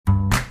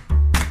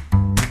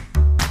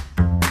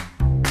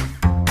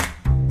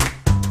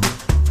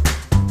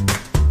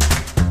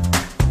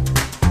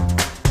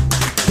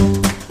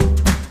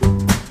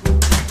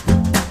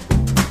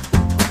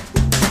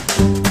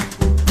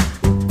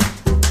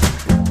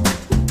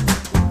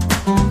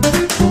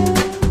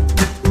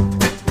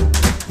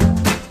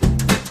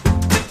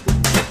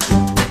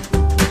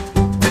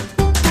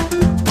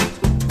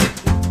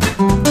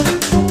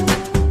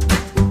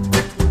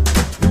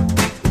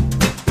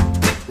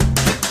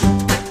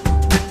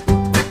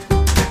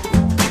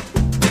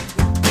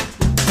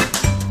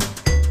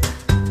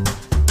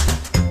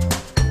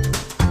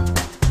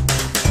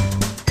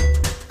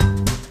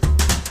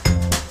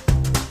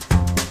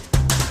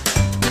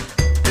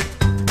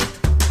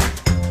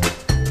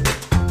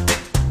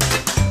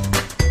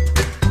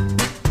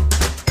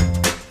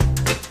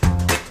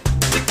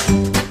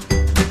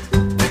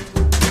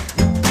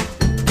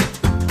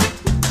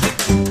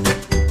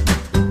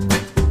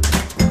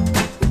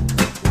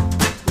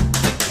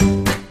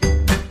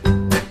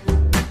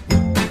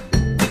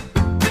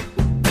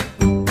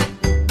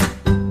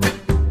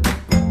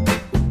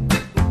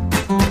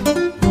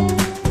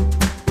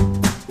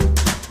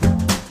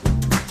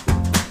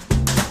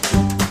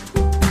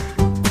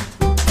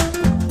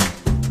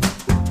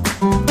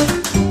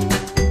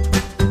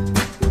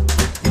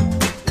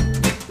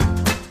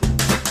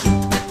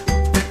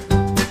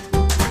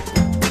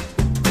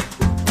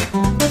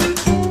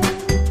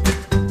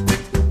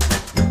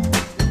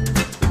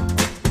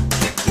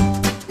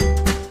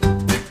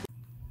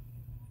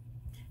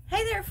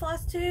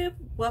Flosstube.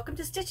 Welcome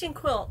to Stitching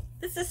Quilt.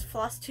 This is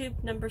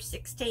Flosstube number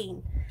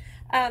 16.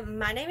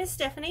 My name is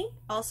Stephanie,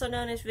 also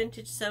known as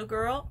Vintage Sew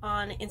Girl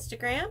on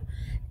Instagram,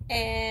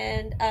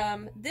 and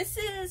this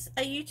is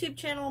a YouTube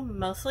channel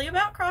mostly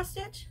about cross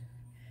stitch,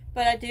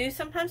 but I do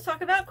sometimes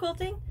talk about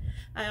quilting.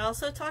 I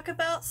also talk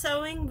about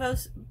sewing,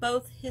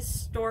 both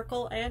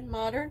historical and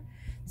modern,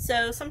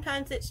 so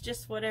sometimes it's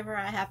just whatever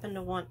I happen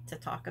to want to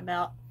talk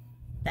about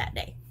that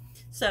day.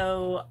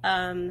 So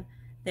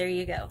there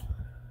you go.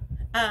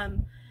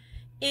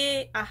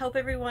 I hope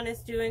everyone is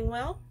doing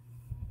well.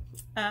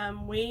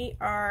 We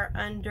are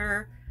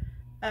under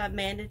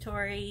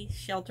mandatory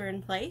shelter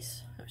in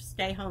place, or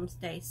stay home,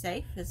 stay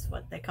safe is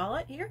what they call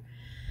it here.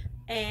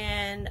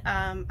 And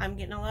I'm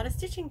getting a lot of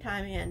stitching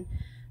time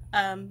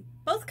in,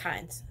 both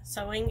kinds,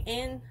 sewing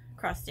and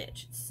cross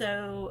stitch.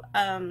 So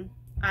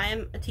I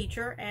am a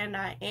teacher and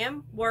I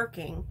am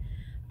working.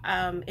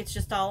 It's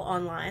just all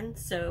online,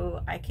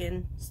 so I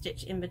can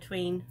stitch in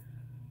between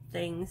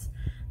things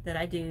that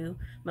I do,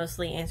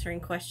 mostly answering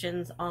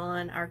questions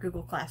on our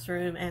Google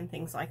Classroom and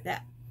things like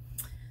that.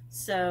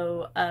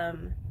 So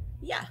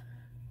yeah,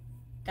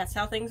 that's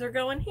how things are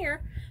going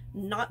here.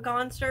 Not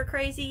gone stir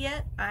crazy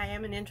yet. I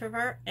am an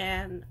introvert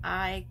and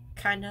I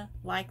kind of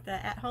like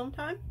the at-home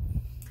time,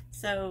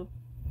 so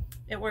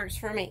it works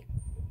for me.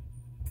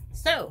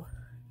 So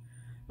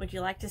would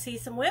you like to see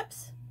some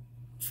whips?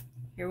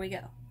 Here we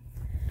go.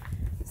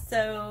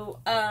 So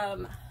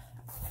I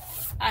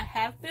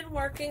have been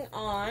working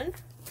on,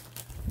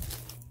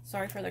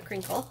 sorry for the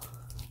crinkle,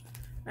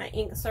 my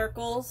Ink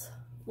Circles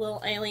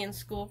Little Alien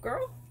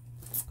Schoolgirl,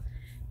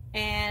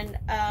 and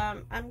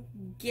I'm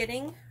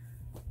getting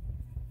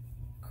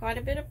quite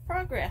a bit of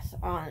progress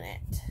on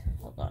it.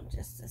 Hold on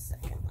just a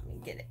second, let me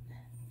get it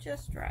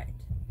just right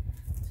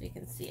so you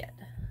can see it.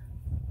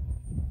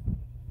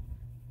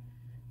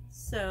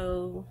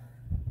 So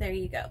there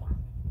you go.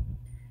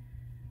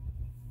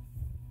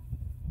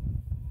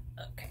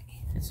 Okay,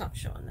 it's not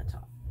showing the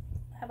top.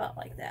 How about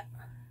like that?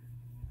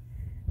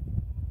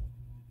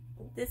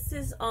 This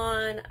is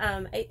on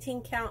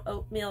 18 count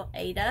oatmeal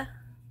Ada,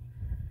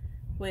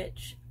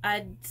 which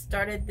I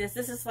started this.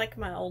 This is like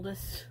my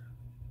oldest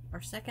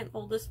or second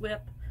oldest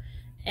whip,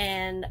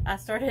 and I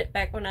started it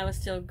back when I was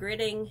still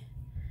gridding.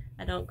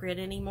 I don't grid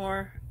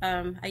anymore.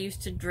 I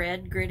used to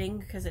dread gridding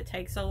because it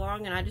takes so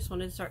long, and I just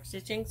wanted to start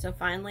stitching. So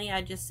finally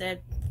I just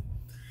said,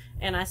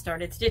 and I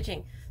started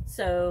stitching.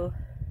 So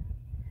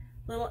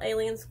Little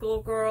Alien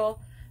Schoolgirl,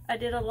 I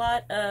did a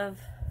lot of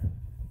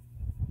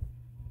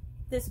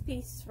this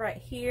piece right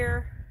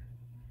here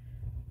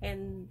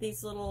and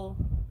these little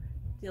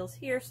deals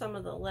here. Some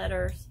of the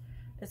letters,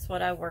 it's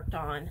what I worked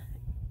on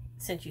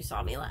since you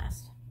saw me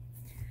last.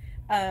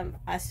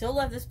 I still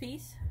love this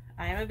piece.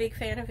 I am a big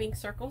fan of Ink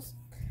Circles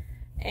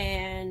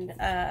and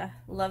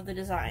love the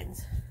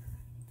designs.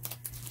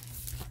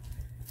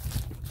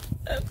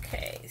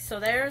 Okay, so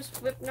there's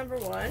whip number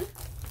 1,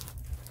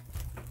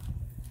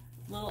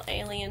 Little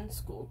Alien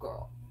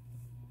Schoolgirl.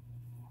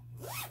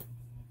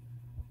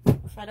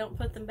 If I don't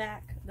put them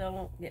back, they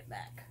won't get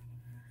back.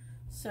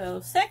 So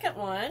second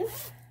one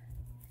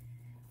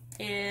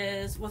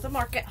was a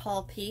market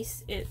haul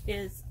piece. It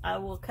is I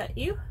Will Cut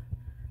You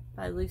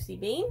by Lucy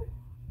Bean.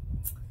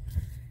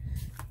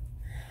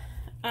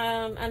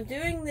 I'm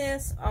doing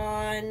this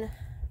on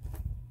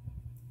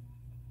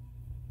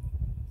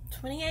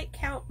 28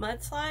 count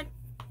Mudslide.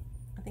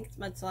 I think it's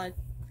Mudslide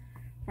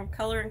from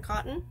Color and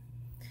Cotton.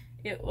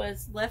 It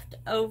was left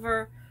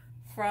over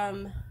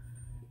from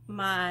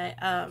my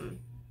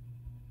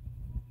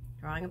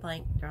drawing a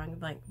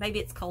blank. Maybe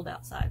it's cold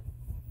outside.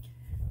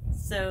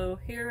 So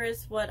here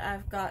is what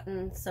I've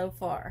gotten so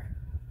far.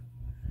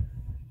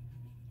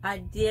 I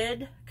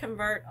did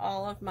convert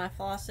all of my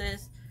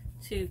flosses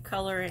to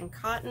Color and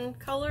Cotton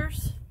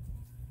colors,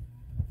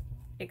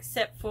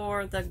 except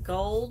for the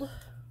gold,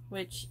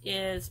 which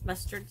is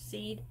Mustard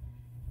Seed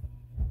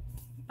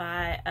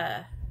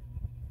by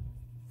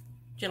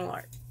Gentle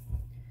Art.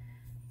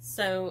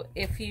 So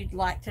if you'd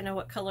like to know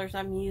what colors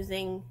I'm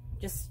using,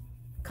 just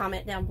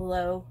comment down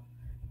below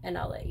and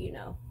I'll let you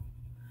know.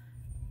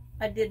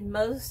 I did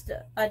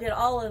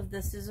all of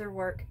the scissor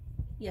work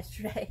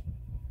yesterday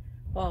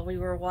while we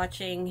were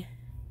watching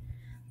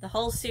the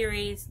whole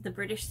series, the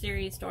British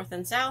series North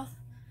and South,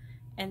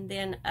 and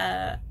then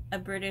a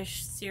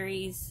British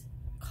series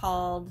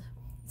called,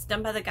 it's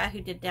done by the guy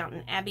who did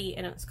Downton Abbey,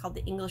 and it's called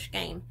The English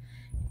Game,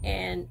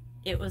 and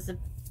it was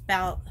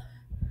about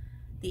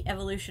the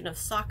evolution of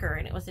soccer,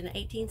 and it was in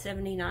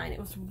 1879. It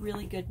was a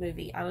really good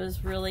movie. I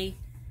was really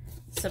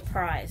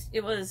surprised.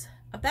 It was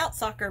about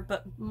soccer,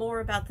 but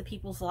more about the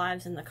people's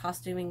lives, and the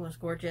costuming was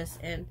gorgeous.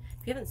 And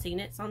if you haven't seen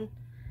it, it's on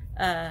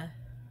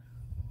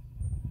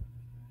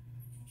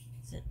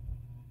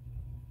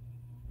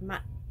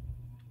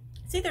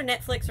it's either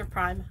Netflix or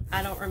Prime.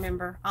 I don't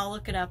remember. I'll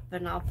look it up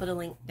and I'll put a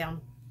link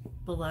down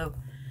below.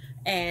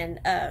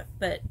 And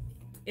but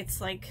it's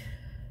like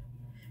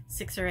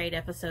 6 or 8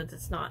 episodes.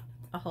 It's not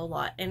a whole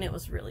lot, and it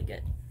was really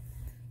good.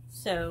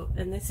 So,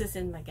 and this is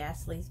in my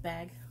Ghastly's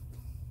bag.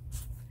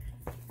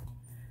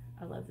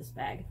 I love this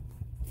bag.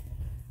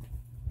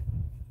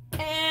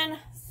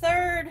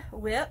 third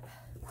whip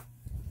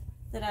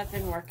that I've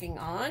been working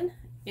on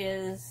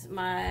is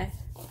my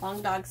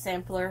Long Dog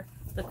Sampler,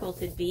 the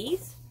Quilted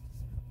Bees.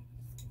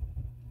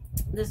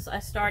 This I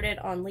started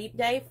on Leap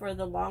Day for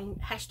the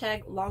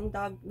hashtag Long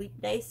Dog Leap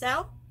Day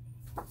sale.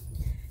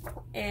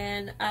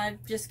 And I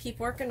just keep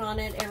working on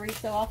it every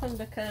so often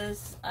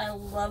because I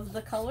love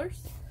the colors.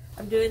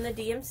 I'm doing the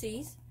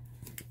DMCs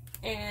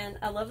and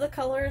I love the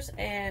colors,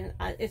 and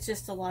it's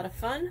just a lot of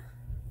fun.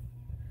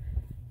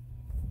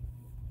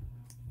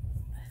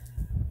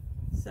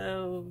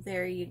 So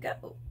there you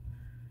go.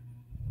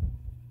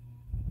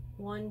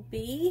 One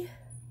bee,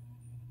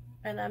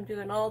 and I'm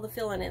doing all the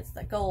filling. It's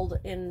the gold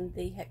in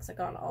the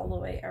hexagon all the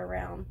way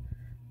around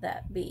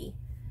that bee.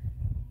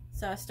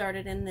 So I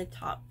started in the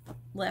top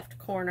left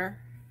corner,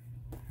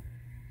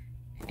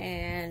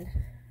 and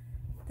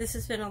this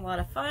has been a lot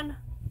of fun.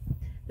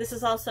 This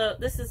is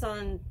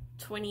on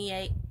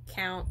 28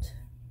 count.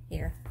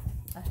 Here,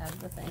 I have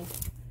the thing.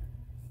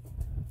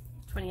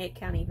 28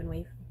 count even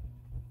weave.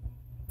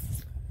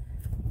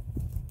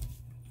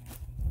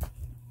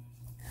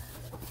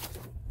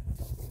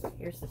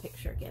 Here's the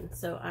picture again.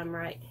 So I'm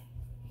right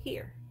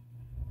here.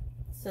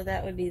 So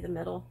that would be the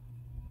middle,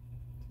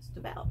 just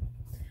about.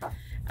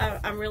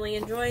 I'm really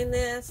enjoying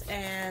this,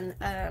 and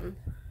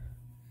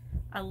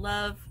I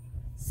love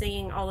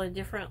seeing all the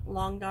different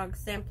Long Dog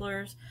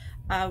samplers.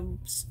 I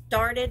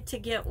started to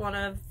get one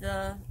of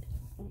the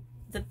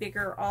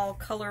bigger all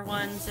color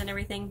ones and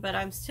everything, but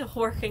I'm still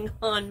working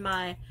on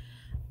my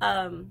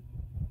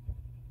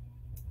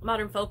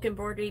Modern Folk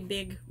Embroidery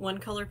big one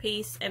color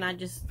piece, and I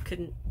just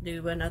couldn't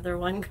do another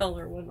one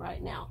color one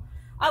right now.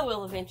 I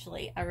will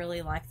eventually. I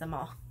really like them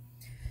all.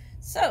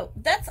 So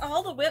that's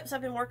all the whips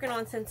I've been working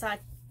on since I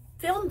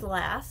filmed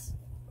last,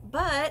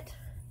 but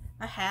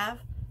I have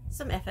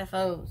some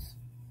FFOs.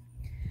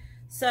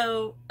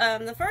 So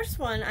the first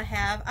one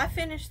I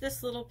finished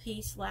this little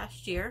piece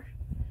last year.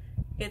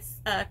 It's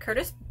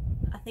Curtis,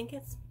 I think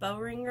it's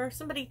Bowringer.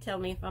 Somebody tell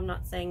me if I'm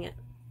not saying it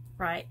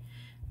right.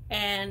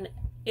 And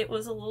it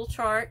was a little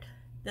chart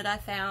that I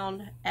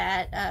found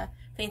at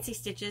Fancy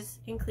Stitches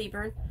in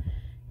Cleburne.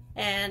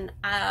 And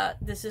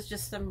this is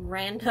just some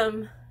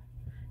random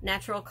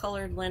natural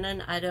colored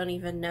linen. I don't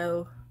even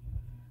know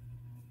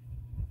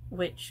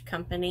which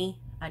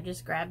company. I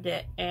just grabbed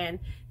it. And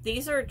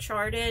these are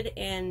charted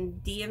in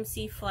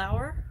DMC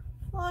flower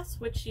floss,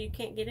 which you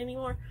can't get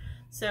anymore.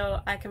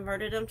 So I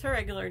converted them to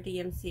regular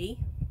DMC.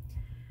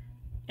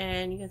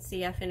 And you can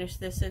see I finished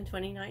this in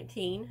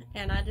 2019,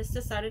 and I just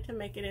decided to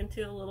make it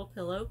into a little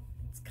pillow.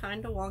 It's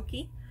kind of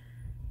wonky,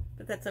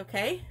 but that's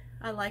okay.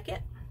 I like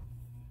it.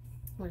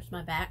 Where's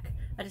my back?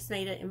 I just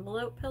made an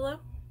envelope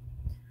pillow,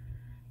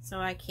 so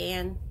I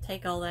can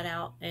take all that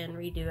out and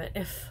redo it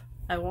if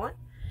I want.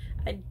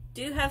 I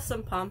do have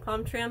some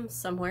pom-pom trim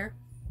somewhere.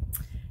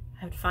 I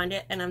have to find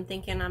it, and I'm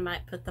thinking I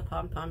might put the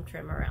pom-pom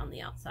trim around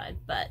the outside,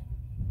 but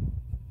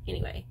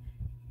anyway,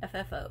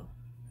 FFO.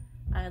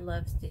 I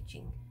love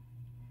stitching.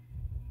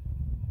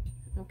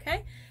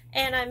 Okay,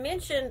 and I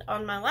mentioned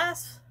on my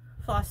last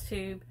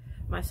Flosstube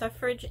my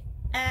Suffrage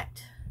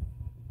Act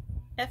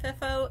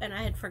FFO, and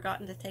I had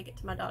forgotten to take it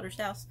to my daughter's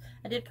house.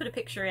 I did put a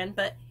picture in,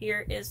 but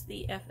here is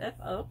the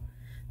FFO.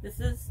 This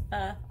is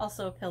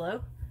also a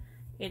pillow.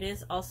 It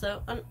is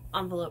also an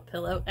envelope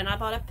pillow, and I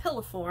bought a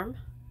pillow form.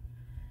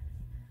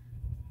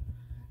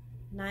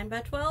 9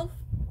 by 12,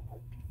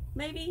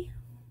 maybe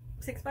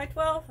 6 by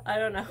 12. I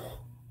don't know.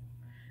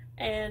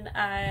 And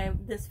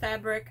this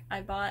fabric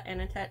I bought and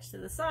attached to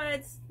the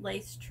sides,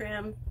 lace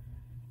trim,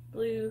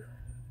 blue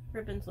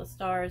ribbons with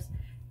stars,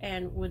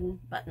 and wooden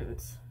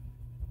buttons.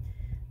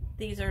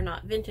 These are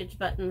not vintage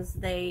buttons.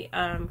 They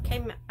I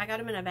got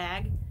them in a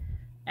bag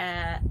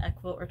at a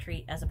quilt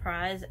retreat as a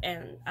prize,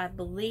 and I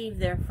believe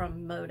they're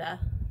from Moda,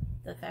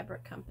 the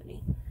fabric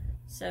company.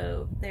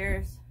 So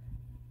there's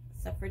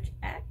Suffrage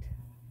Act.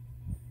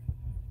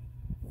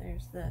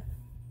 There's the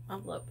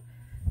envelope.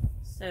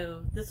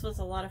 So this was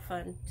a lot of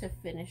fun to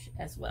finish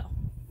as well.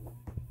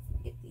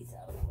 Get these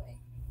out of the way.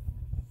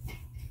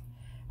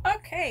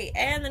 Okay,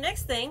 and the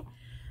next thing,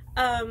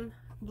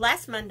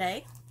 last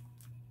Monday,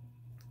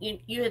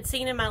 you had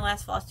seen in my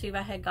last Flosstube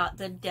I had got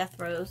the Death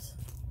Rose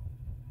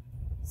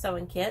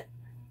sewing kit,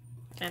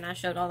 and I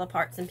showed all the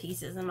parts and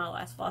pieces in my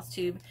last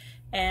Flosstube,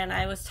 and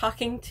I was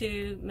talking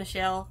to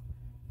Michelle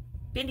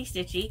Bendy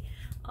Stitchy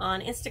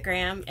on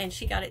Instagram, and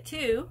she got it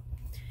too,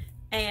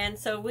 and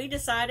so we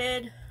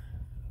decided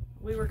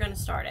we were going to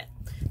start it.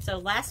 So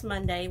last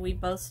Monday we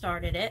both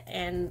started it,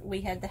 and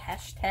we had the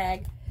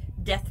hashtag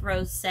Death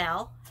Rose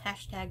Sal,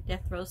 hashtag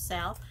Death Rose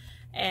Sal,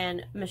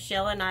 and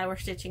Michelle and I were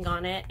stitching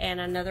on it, and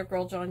another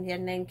girl joined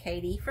in named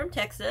Katie from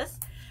Texas,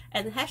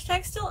 and the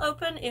hashtag's still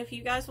open. If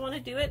you guys want to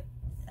do it,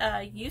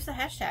 use the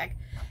hashtag.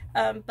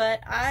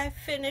 But I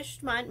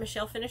finished mine.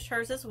 Michelle finished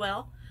hers as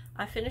well.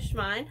 I finished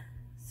mine.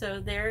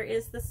 So there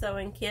is the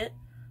sewing kit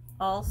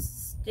all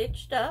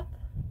stitched up.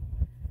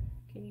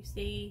 Can you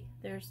see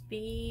there's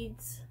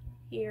beads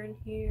here and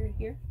here and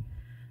here?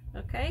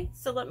 Okay,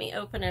 so let me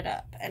open it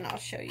up and I'll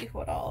show you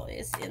what all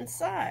is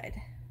inside.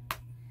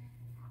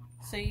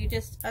 So you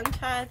just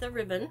untie the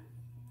ribbon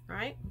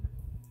right?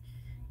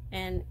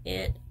 And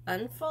it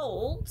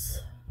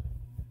unfolds.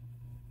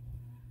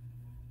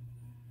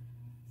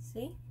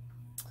 See?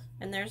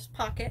 And there's a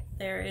pocket.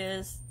 There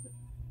is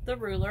the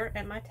ruler,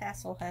 and my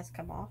tassel has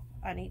come off.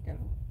 I need to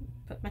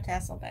put my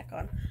tassel back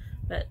on,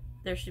 but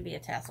there should be a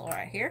tassel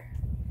right here.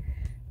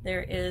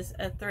 There is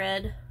a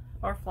thread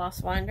or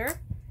floss winder,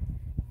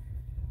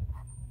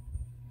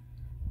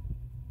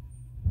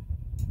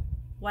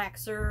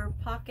 waxer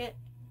pocket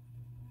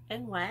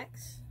and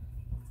wax,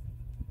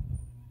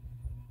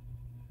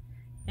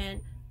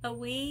 and a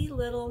wee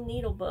little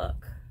needle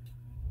book.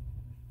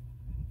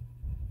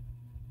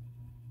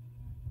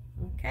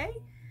 Okay,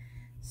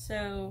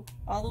 so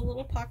all the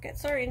little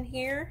pockets are in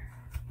here.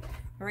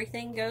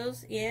 Everything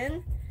goes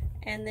in,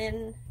 and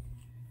then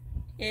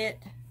it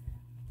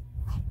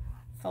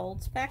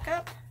folds back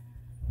up,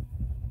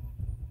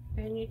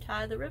 and you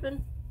tie the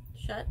ribbon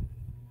shut,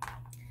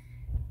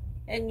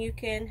 and you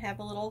can have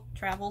a little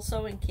travel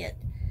sewing kit.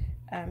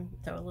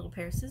 Throw a little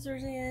pair of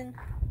scissors in,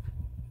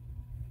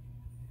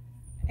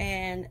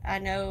 and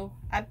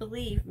I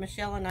believe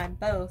Michelle and I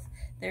both,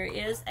 there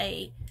is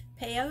a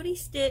peyote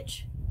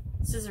stitch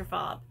scissor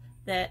fob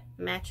that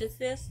matches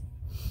this,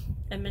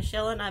 and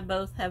Michelle and I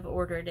both have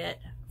ordered it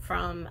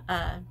from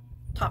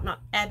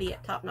Abby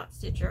at Top Knot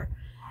Stitcher,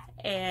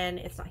 and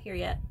it's not here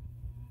yet.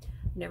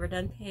 Never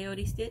done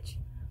peyote stitch.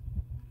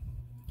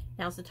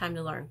 Now's the time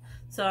to learn.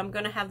 So I'm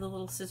going to have the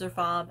little scissor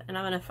fob, and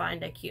I'm going to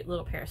find a cute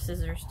little pair of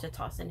scissors to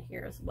toss in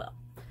here as well.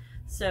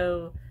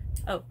 So,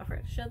 oh, I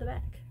forgot to show the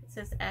back. It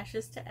says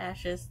ashes to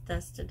ashes,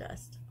 dust to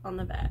dust on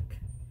the back.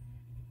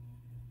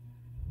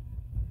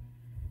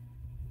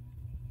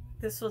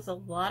 This was a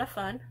lot of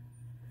fun.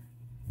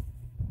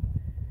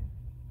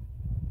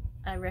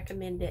 I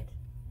recommend it.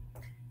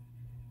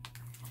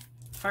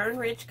 Fern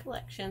Ridge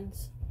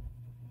Collections,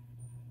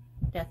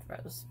 Death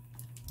Rose.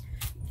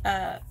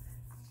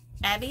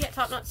 Abby at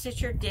Top Knot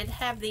Stitcher did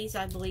have these.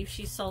 I believe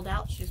she's sold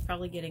out. She's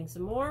probably getting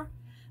some more.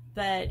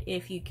 But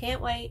if you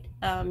can't wait,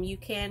 you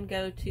can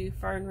go to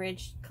Fern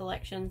Ridge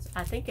Collections.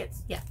 I think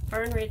it's, yeah,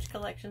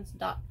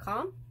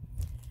 fernridgecollections.com.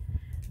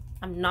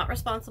 I'm not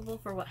responsible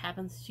for what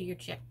happens to your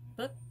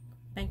checkbook,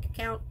 bank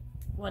account,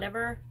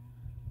 whatever,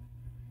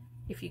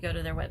 if you go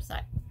to their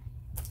website.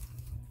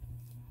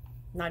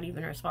 Not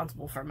even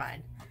responsible for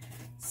mine.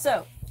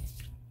 So,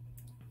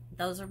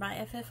 those are my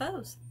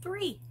FFOs.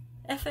 3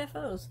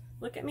 FFOs.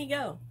 Look at me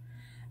go.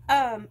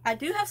 I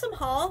do have some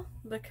haul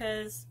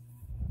because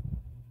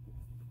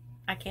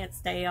I can't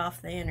stay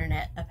off the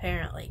internet,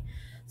 apparently.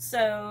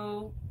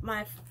 So,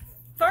 my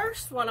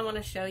first one I want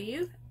to show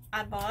you,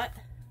 I bought,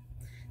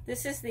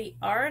 this is the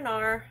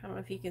R&R, I don't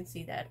know if you can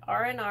see that,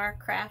 R&R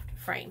craft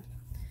frame.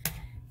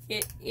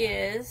 It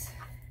is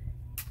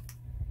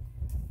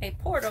a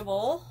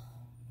portable,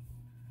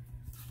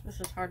 this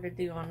is hard to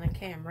do on the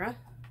camera,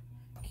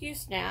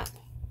 Q-snap,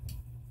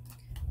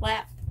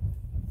 lap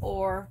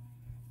or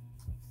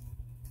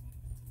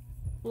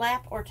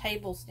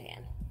table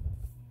stand.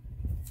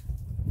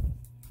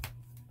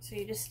 So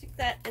you just stick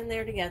that in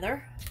there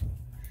together,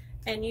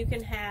 and you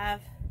can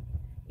have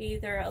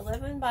either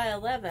 11 by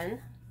 11,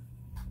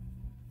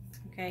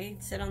 okay,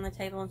 sit on the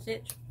table and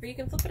stitch, or you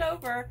can flip it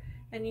over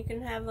and you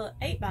can have a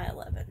 8 by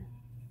 11.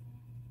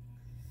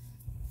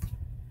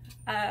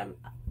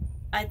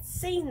 I'd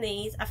seen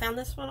these. I found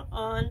this one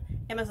on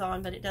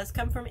Amazon, but it does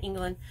come from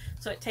England,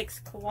 so it takes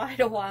quite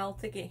a while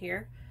to get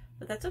here,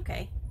 but that's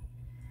okay.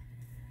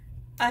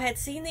 I had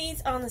seen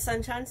these on the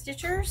Sunshine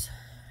Stitchers.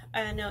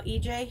 I know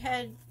EJ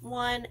had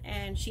one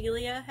and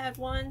Sheila had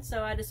one,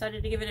 so I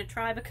decided to give it a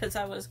try because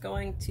I was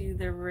going to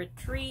the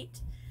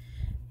retreat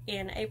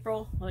in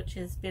April, which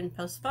has been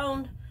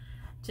postponed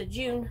to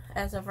June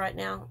as of right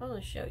now. I'm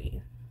going to show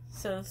you.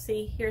 So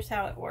see, here's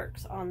how it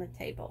works on the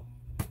table.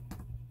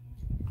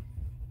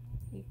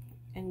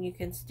 And you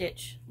can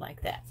stitch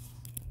like that.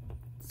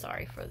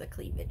 Sorry for the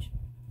cleavage.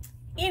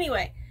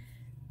 Anyway,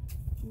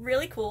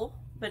 really cool,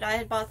 but I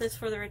had bought this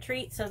for the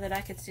retreat so that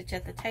I could stitch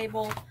at the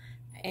table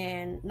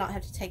and not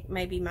have to take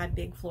maybe my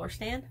big floor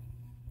stand,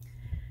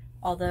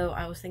 although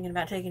I was thinking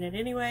about taking it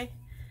anyway.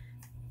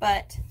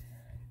 But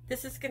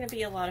this is going to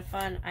be a lot of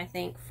fun, I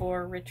think,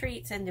 for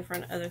retreats and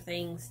different other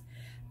things.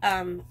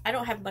 I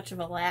don't have much of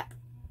a lap,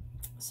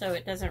 so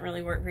it doesn't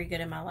really work very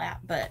good in my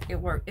lap, but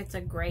it's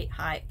a great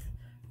height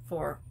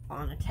for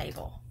on a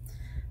table.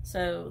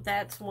 So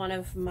that's one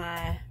of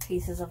my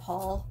pieces of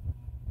haul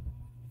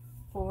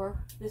for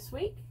this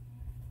week.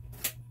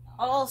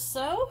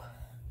 Also,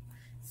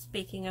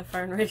 speaking of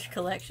Fern Ridge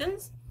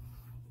Collections,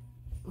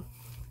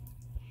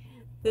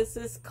 this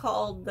is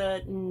called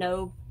the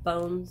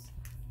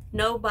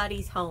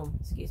Nobody's Home,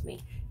 excuse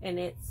me, and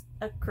it's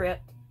a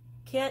crypt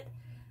kit.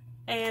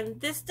 And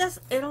this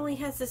it only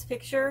has this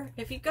picture.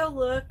 If you go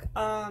look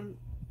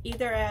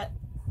either at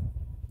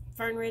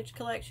Fern Ridge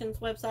Collections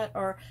website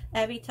or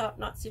Abby Top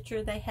Knot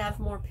Stitcher, they have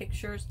more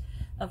pictures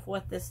of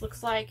what this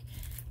looks like.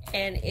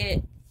 And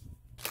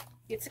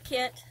it's a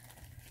kit.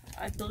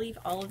 I believe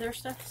all of their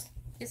stuff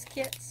is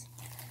kits.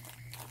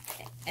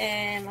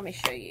 And let me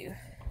show you.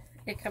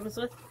 It comes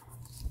with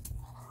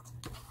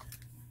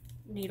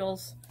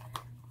needles.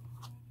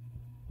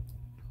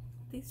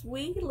 These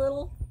wee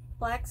little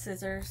black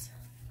scissors.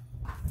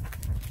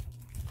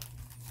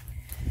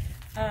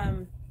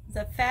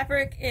 The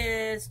fabric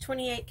is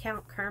 28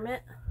 count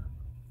Kermit.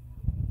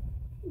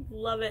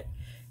 Love it.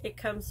 It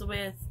comes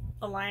with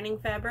a lining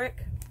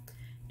fabric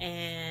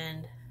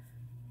and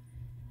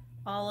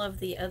all of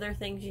the other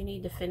things you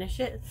need to finish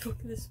it. Look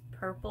at this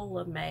purple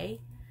lame.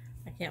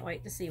 I can't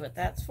wait to see what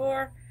that's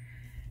for.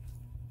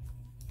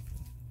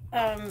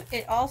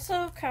 It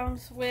also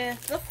comes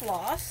with the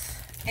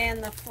floss,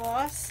 and the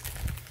floss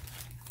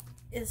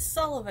is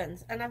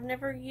Sullivan's, and I've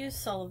never used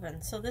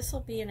Sullivan, so this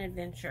will be an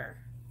adventure.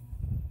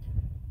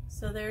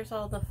 So there's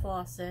all the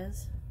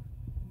flosses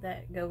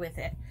that go with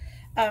it.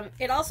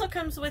 It also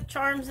comes with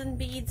charms and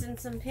beads and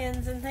some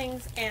pins and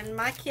things, and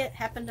my kit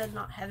happened to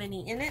not have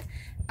any in it.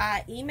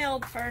 I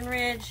emailed Fern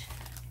Ridge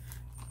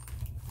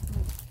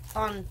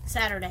on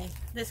Saturday.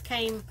 This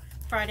came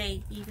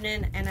Friday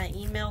evening, and I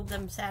emailed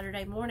them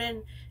Saturday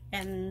morning,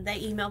 and they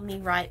emailed me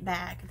right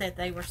back that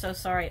they were so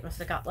sorry it must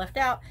have got left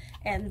out,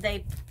 and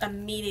they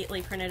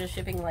immediately printed a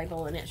shipping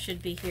label, and it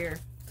should be here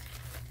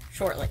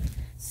shortly.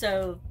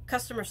 So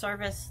customer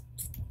service,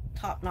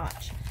 top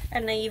notch.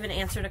 And they even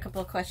answered a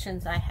couple of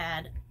questions I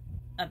had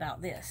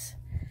about this.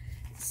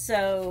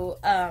 So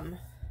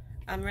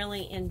I'm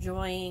really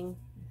enjoying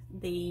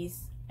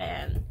these,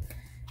 and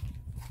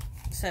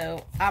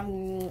so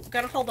I'm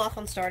gonna hold off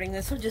on starting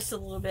this one just a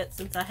little bit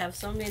since I have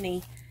so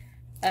many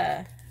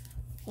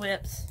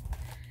whips,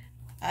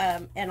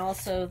 and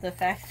also the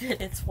fact that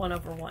it's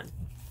 1/1.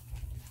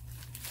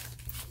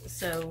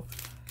 So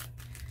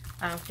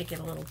I have to get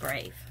a little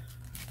brave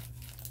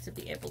to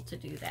be able to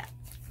do that.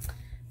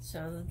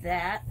 So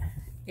that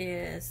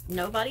is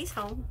Nobody's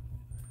Home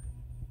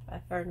by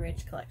Fern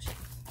Ridge Collections.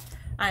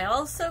 I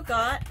also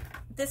got,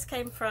 this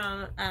came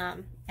from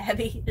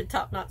Abby, the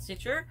Top Knot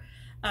Stitcher.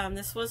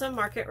 This was a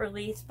market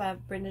release by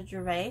Brenda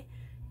Gervais.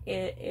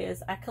 It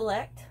is I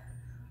Collect,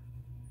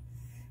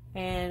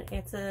 and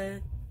it's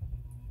a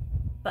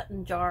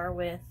button jar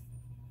with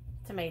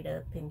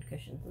tomato pin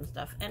cushions and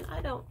stuff. And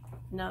I don't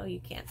know, you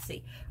can't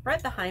see.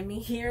 Right behind me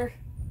here,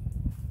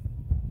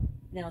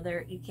 no,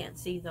 there, you can't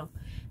see them.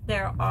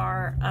 There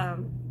are,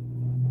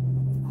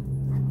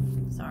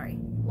 sorry,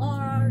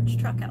 large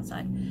truck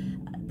outside.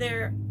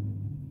 There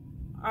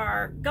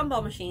are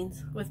gumball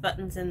machines with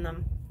buttons in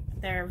them.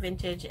 They're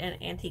vintage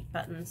and antique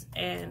buttons,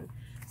 and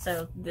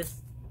so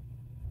this,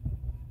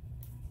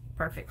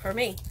 perfect for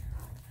me.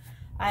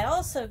 I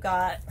also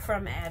got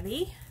from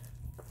Abby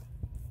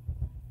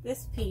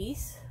this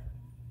piece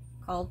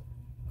called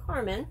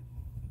Carmen.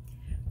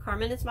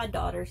 Carmen is my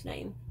daughter's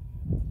name.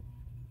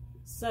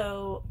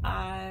 So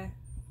I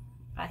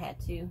had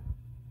to,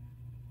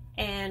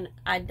 and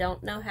I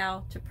don't know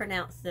how to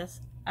pronounce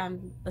this.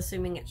 I'm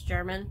assuming it's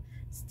German.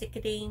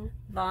 Stickadine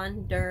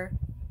von der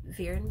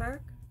Vierenberg.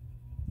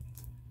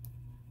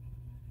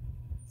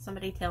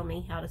 Somebody tell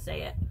me how to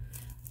say it.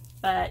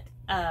 But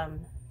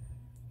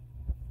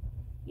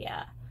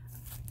yeah,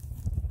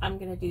 I'm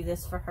gonna do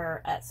this for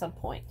her at some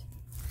point.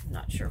 I'm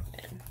not sure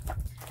when.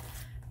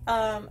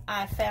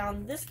 I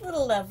found this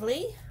little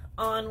lovely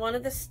on one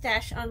of the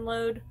Stash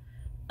Unload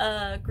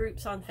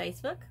groups on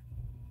Facebook,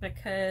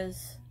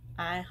 because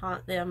I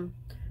haunt them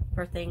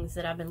for things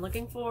that I've been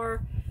looking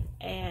for.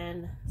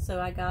 And so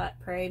I got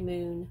Prairie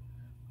Moon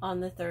on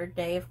the 3rd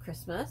day of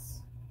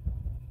Christmas.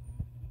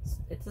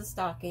 It's a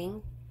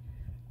stocking.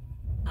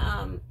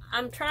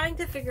 I'm trying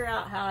to figure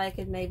out how I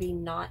could maybe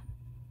not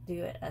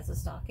do it as a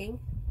stocking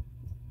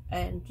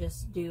and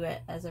just do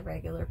it as a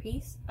regular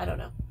piece. I don't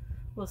know.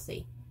 We'll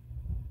see.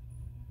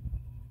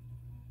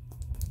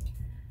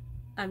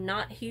 I'm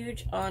not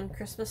huge on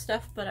Christmas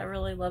stuff, but I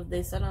really love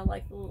this, and I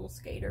like the little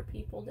skater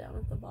people down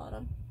at the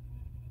bottom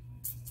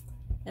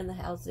and the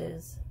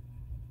houses.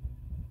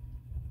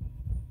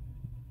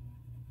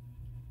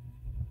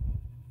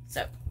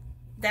 So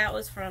that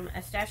was from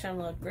a Stash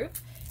Unload group.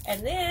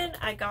 And then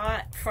I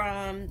got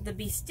from the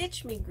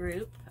Bestitch Me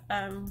group.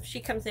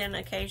 She comes in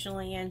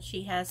occasionally, and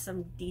she has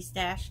some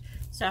de-stash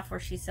stuff where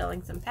she's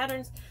selling some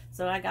patterns.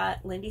 So I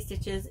got Lindy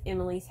Stitch's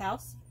Emily's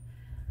House.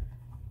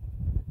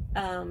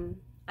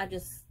 I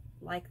just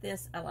like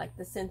this. I like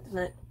the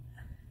sentiment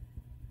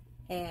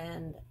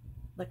and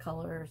the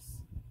colors,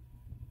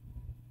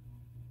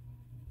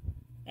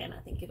 and I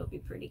think it'll be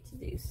pretty to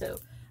do. So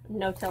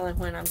no telling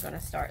when I'm going to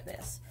start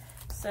this.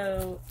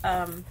 So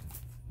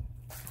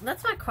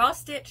that's my cross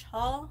stitch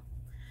haul.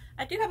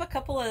 I do have a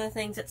couple other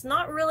things. It's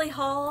not really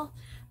haul.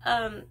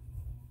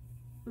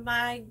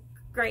 My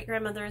great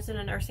grandmother is in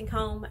a nursing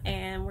home,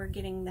 and we're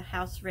getting the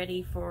house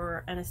ready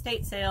for an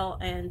estate sale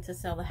and to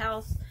sell the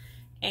house.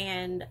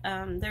 And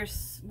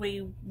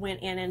we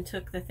went in and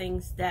took the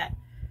things that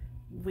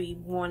we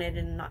wanted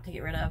and not to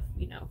get rid of,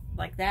 you know,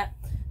 like that.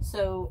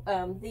 So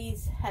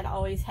these had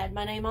always had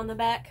my name on the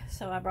back,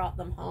 so I brought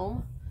them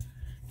home.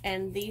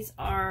 And these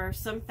are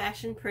some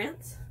fashion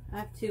prints. I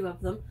have 2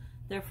 of them.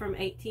 They're from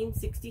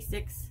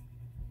 1866.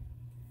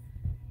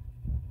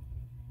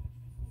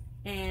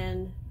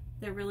 And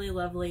they're really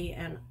lovely,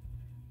 and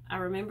I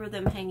remember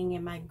them hanging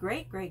in my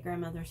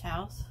great-great-grandmother's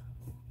house.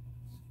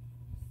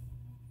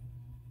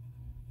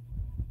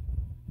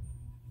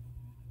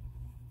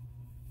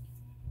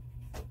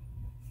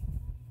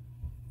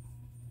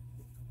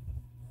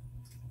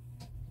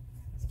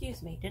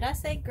 Excuse me, did I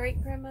say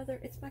great-grandmother?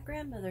 It's my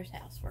grandmother's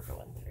house we're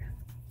going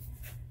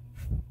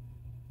through.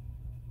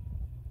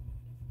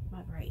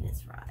 My brain is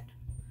fried.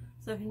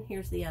 So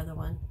here's the other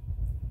one.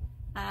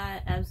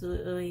 I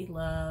absolutely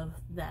love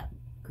that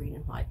green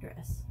and white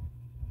dress.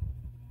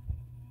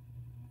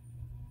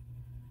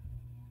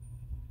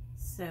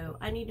 So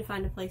I need to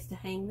find a place to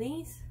hang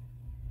these,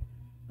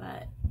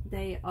 but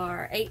they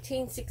are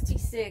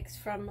 1866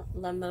 from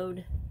La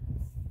Mode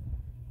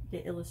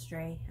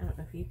d'Illustré. I don't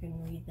know if you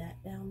can read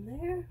that down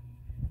there.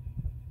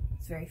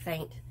 It's very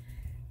faint.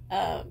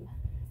 And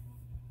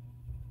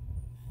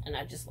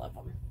I just love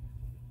them.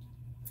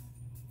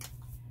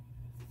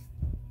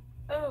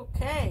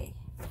 Okay,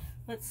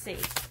 let's see.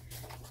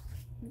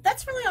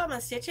 That's really all my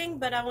stitching,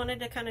 but I wanted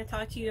to kind of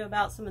talk to you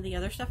about some of the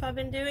other stuff I've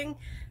been doing.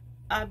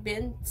 I've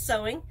been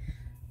sewing,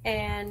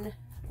 and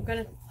I'm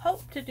going to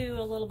hope to do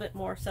a little bit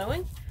more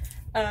sewing.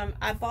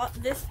 I bought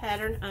this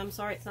pattern. I'm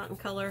sorry it's not in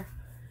color.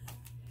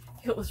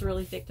 It was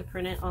really thick to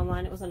print it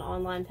online. It was an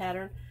online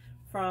pattern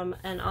from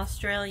an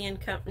Australian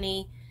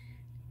company,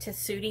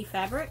 Tessuti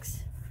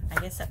Fabrics. I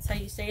guess that's how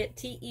you say it.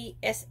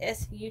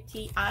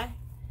 T-E-S-S-U-T-I.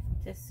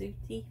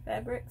 Tessuti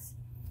Fabrics.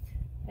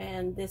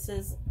 And this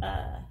is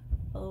a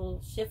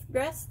little shift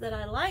dress that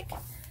I like.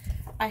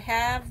 I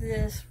have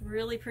this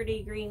really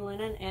pretty green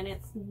linen, and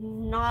it's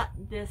not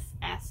this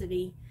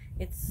acidy.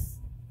 It's,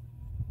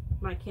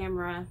 my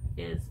camera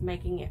is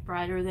making it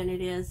brighter than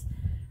it is.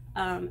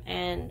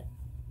 And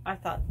I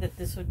thought that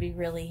this would be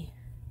really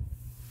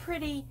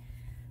pretty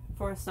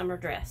for a summer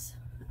dress.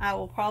 I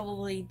will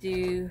probably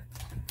do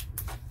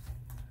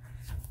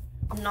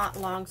not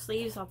long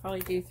sleeves. I'll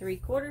probably do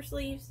 3/4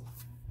 sleeves.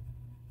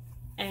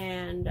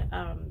 And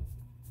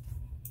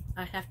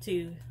I have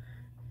to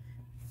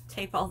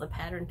tape all the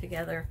pattern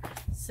together,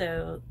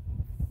 so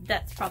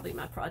that's probably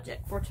my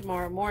project for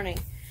tomorrow morning,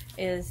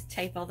 is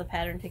tape all the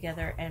pattern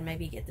together and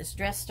maybe get this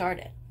dress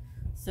started.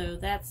 So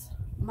that's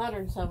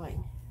modern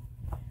sewing.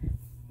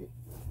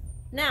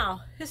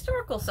 Now,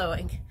 historical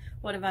sewing.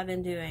 What have I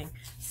been doing?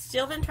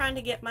 Still been trying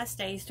to get my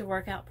stays to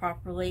work out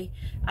properly.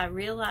 I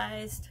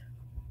realized,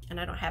 and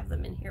I don't have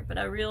them in here, but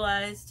I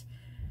realized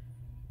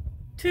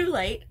too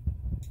late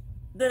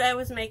that I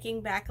was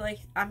making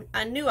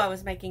I knew I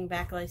was making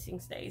backlacing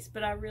stays,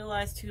 but I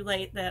realized too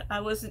late that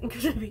I wasn't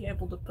going to be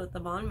able to put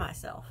them on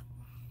myself.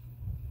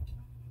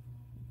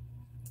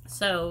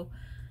 So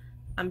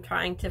I'm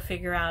trying to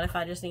figure out if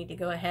I just need to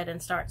go ahead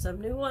and start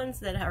some new ones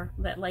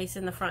that lace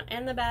in the front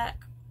and the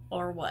back,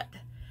 or what.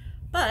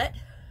 But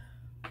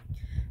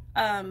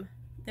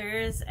there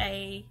is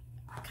a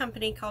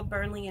company called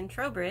Burnley and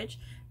Trowbridge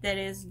that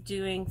is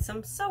doing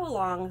some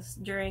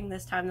sew-alongs during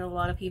this time that a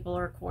lot of people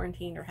are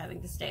quarantined or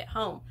having to stay at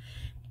home.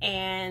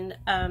 And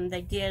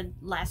they did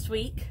last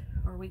week,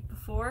 or week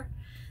before,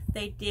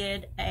 they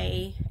did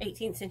a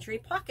 18th century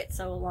pocket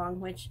sew-along,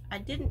 which I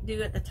didn't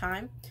do at the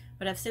time,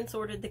 but I've since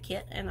ordered the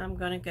kit, and I'm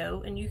going to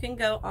go, and you can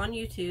go on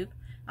YouTube,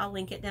 I'll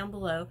link it down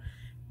below,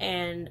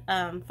 and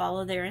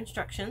follow their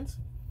instructions.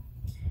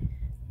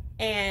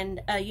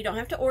 And you don't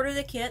have to order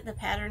the kit. The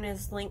pattern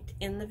is linked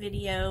in the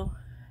video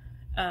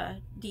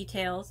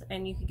details,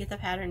 and you can get the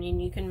pattern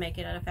and you can make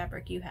it out of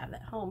fabric you have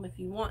at home if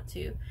you want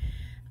to.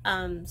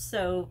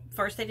 So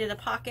first they did a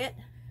pocket,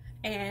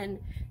 and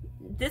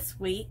this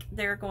week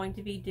they're going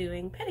to be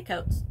doing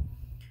petticoats.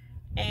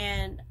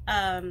 And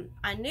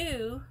I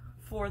knew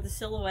for the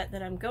silhouette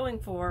that I'm going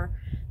for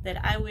that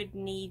I would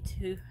need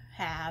to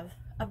have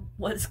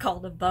what's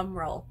called a bum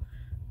roll.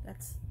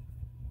 That's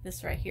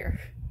this right here.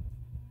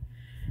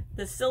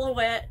 The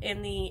silhouette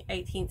in the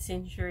 18th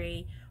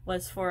century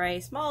was for a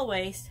small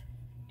waist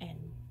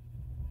and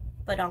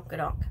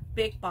badonkadonk,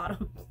 big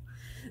bottom.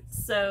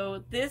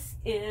 So this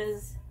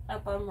is a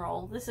bum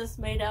roll. This is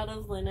made out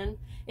of linen.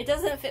 It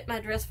doesn't fit my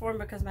dress form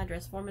because my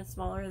dress form is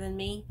smaller than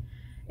me.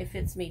 It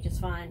fits me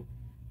just fine.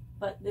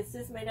 But this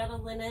is made out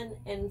of linen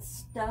and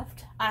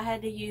stuffed. I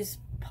had to use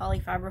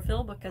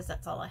polyfiberfill because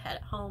that's all I had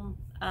at home.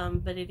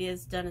 But it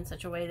is done in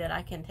such a way that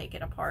I can take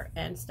it apart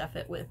and stuff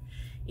it with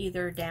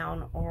either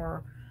down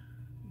or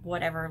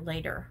whatever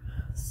later.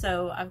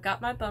 So I've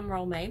got my bum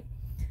roll made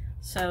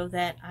so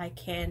that I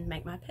can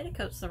make my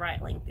petticoats the right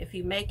length. If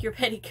you make your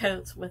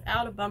petticoats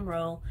without a bum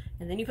roll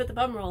and then you put the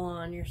bum roll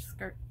on, your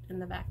skirt in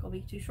the back will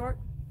be too short.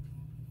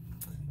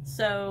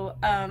 So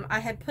I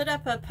had put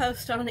up a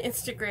post on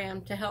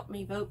Instagram to help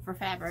me vote for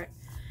fabric,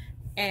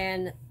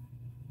 and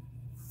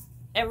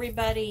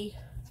everybody,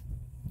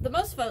 the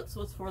most votes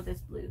was for this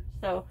blue.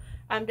 So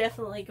I'm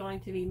definitely going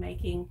to be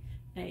making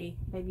a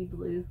baby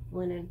blue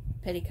linen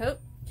petticoat.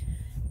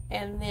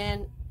 And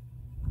then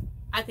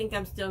I think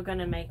I'm still going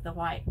to make the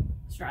white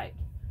striped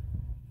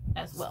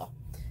as well.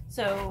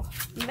 So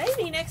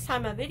maybe next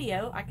time I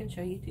video, I can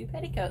show you 2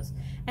 petticoats.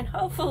 And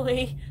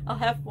hopefully I'll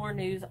have more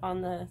news on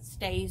the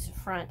stays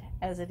front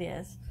as it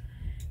is.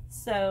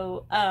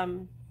 So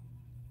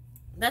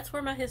that's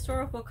where my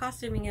historical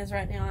costuming is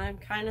right now. I'm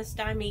kind of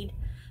stymied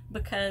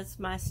because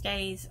my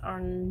stays are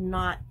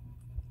not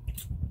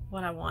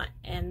what I want,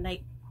 and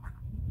they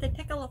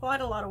take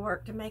quite a lot of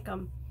work to make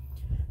them.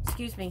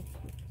 Excuse me.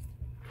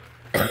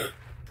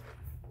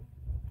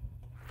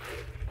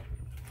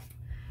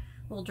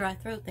 Little dry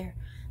throat there.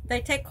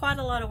 They take quite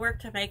a lot of work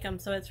to make them,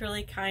 so it's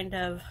really kind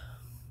of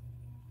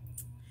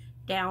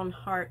down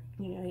heart.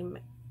 You know,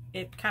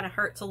 it kind of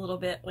hurts a little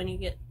bit when you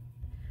get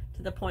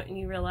to the point when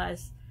you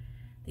realize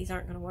these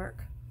aren't going to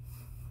work.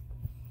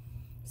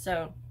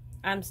 So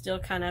I'm still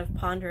kind of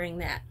pondering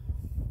that.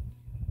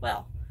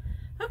 Well,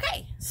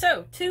 okay,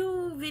 so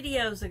 2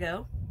 videos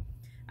ago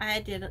I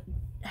did a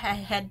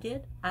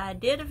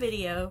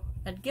video,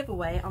 a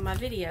giveaway on my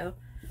video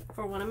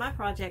for one of my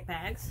project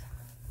bags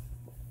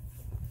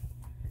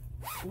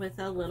with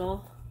a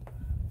little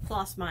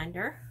floss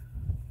minder,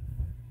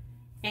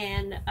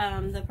 and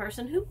the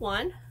person who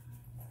won,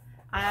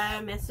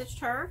 I messaged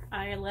her,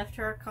 I left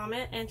her a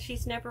comment, and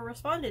she's never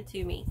responded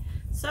to me.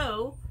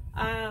 So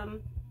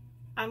I'm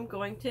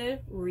going to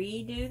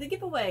redo the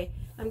giveaway.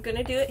 I'm going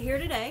to do it here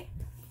today.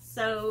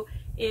 So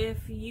if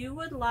you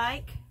would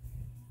like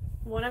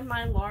one of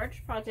my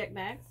large project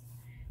bags,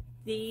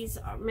 these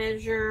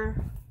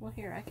measure, well,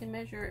 here, I can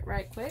measure it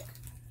right quick.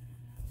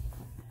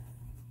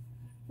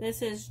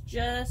 This is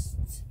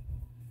just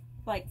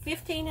like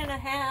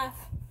 15.5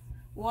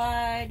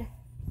 wide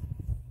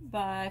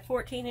by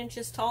 14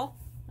 inches tall.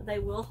 They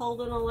will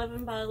hold an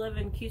 11 by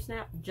 11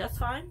 Q-snap just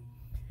fine.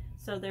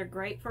 So they're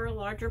great for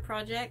larger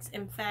projects.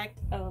 In fact,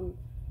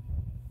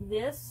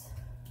 this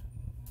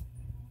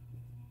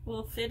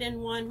will fit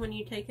in one when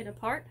you take it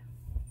apart.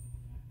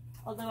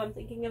 Although I'm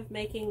thinking of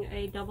making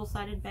a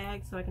double-sided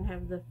bag so I can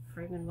have the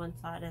frame in one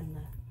side and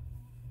the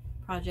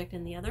project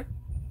in the other.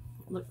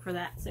 Look for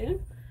that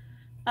soon.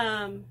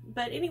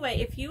 But anyway,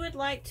 if you would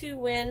like to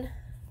win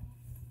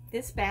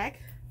this bag,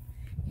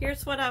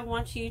 here's what I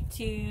want you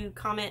to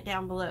comment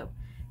down below.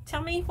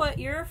 Tell me what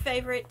your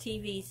favorite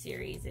TV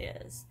series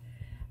is.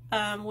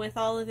 With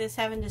all of this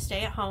having to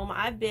stay at home,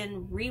 I've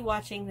been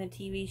rewatching the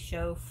TV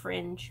show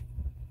Fringe.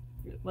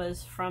 It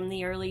was from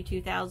the early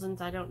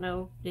 2000s. I don't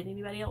know, did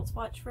anybody else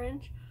watch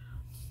Fringe?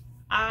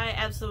 I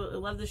absolutely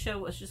love the show.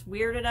 It was just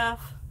weird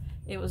enough.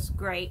 It was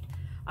great.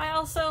 I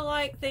also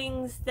like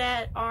things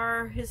that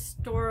are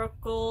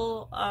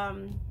historical,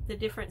 the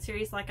different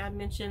series, like I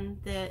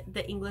mentioned,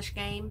 the English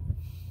Game,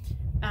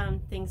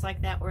 things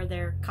like that, where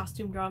they're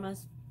costume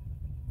dramas.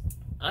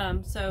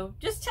 So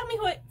just tell me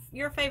what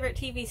your favorite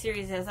TV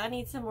series is. I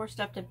need some more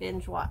stuff to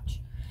binge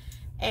watch.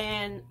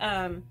 And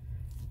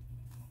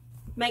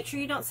make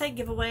sure you don't say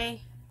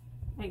giveaway.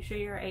 Make sure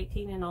you're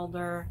 18 and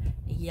older,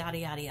 yada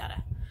yada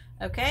yada.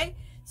 Okay,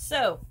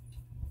 so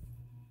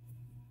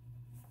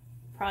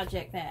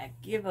project bag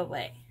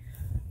giveaway.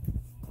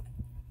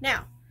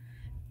 Now,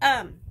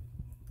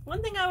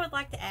 one thing I would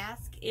like to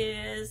ask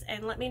is,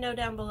 and let me know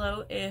down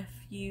below if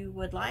you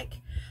would like,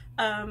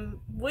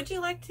 would you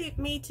like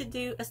me to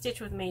do a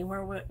stitch with me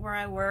where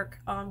I work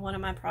on one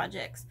of my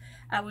projects?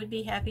 I would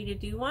be happy to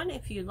do one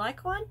if you'd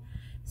like one.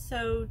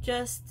 So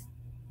just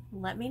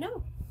let me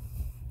know.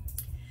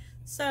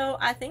 So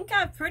I think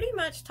I've pretty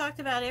much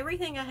talked about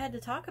everything I had to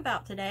talk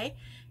about today,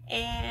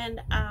 and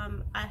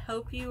I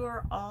hope you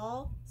are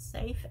all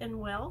safe and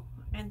well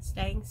and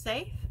staying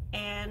safe,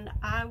 and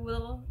I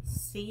will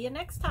see you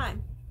next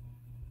time.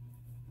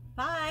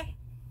 Bye.